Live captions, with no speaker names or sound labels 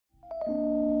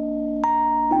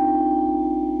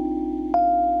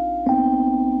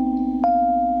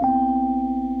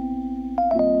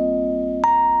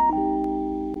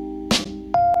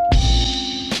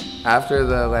After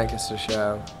the Lancaster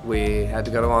show, we had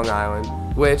to go to Long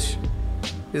Island, which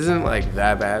isn't like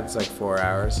that bad. It's like 4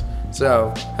 hours.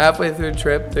 So halfway through the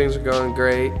trip, things are going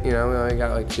great. You know, we only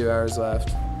got like 2 hours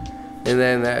left. And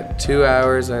then that 2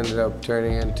 hours ended up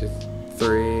turning into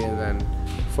 3, and then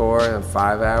 4, and then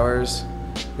 5 hours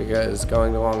because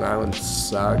going to Long Island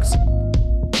sucks.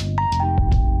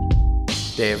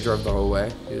 Dave drove the whole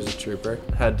way. He was a trooper.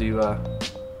 Had to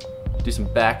do some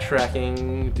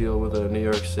backtracking, deal with a New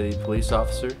York City police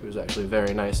officer who was actually a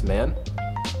very nice man.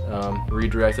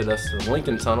 Redirected us to the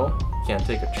Lincoln Tunnel. Can't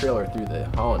take a trailer through the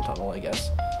Holland Tunnel, I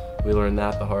guess. We learned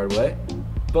that the hard way.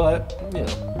 But, you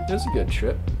know, it was a good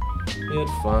trip. We had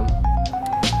fun.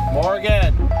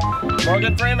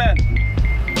 Morgan Freeman.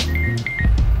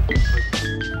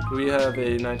 We have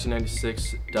a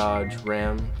 1996 Dodge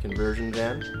Ram conversion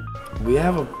van. We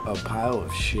have a pile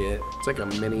of shit. It's like a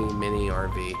mini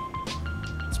RV.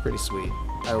 It's pretty sweet.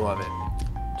 I love it.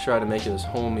 Try to make it as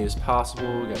homey as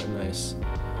possible. We got a nice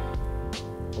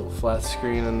little flat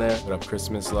screen in there. Put up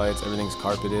Christmas lights, everything's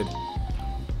carpeted.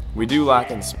 We do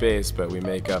lack in space, but we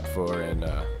make up for in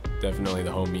definitely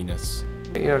the hominess.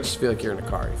 You know, just feel like you're in a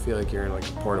car. You feel like you're in like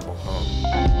a portable home.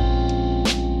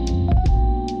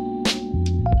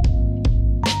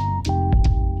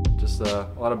 Just a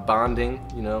lot of bonding,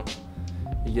 you know.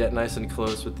 You get nice and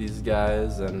close with these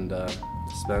guys and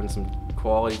spend some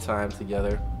quality time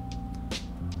together.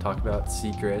 Talk about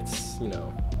secrets, you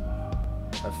know,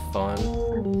 have fun.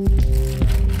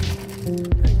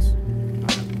 Thanks.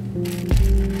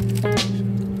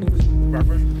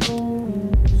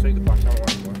 Say the box, I don't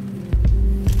want more.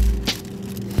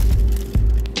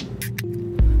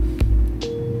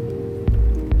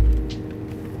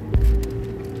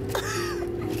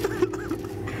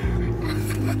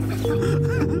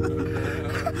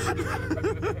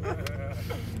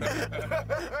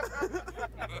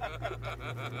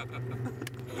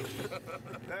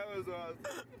 That was awesome.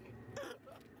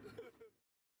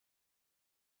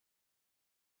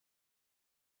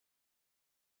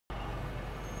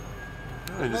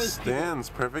 It just stands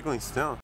perfectly still.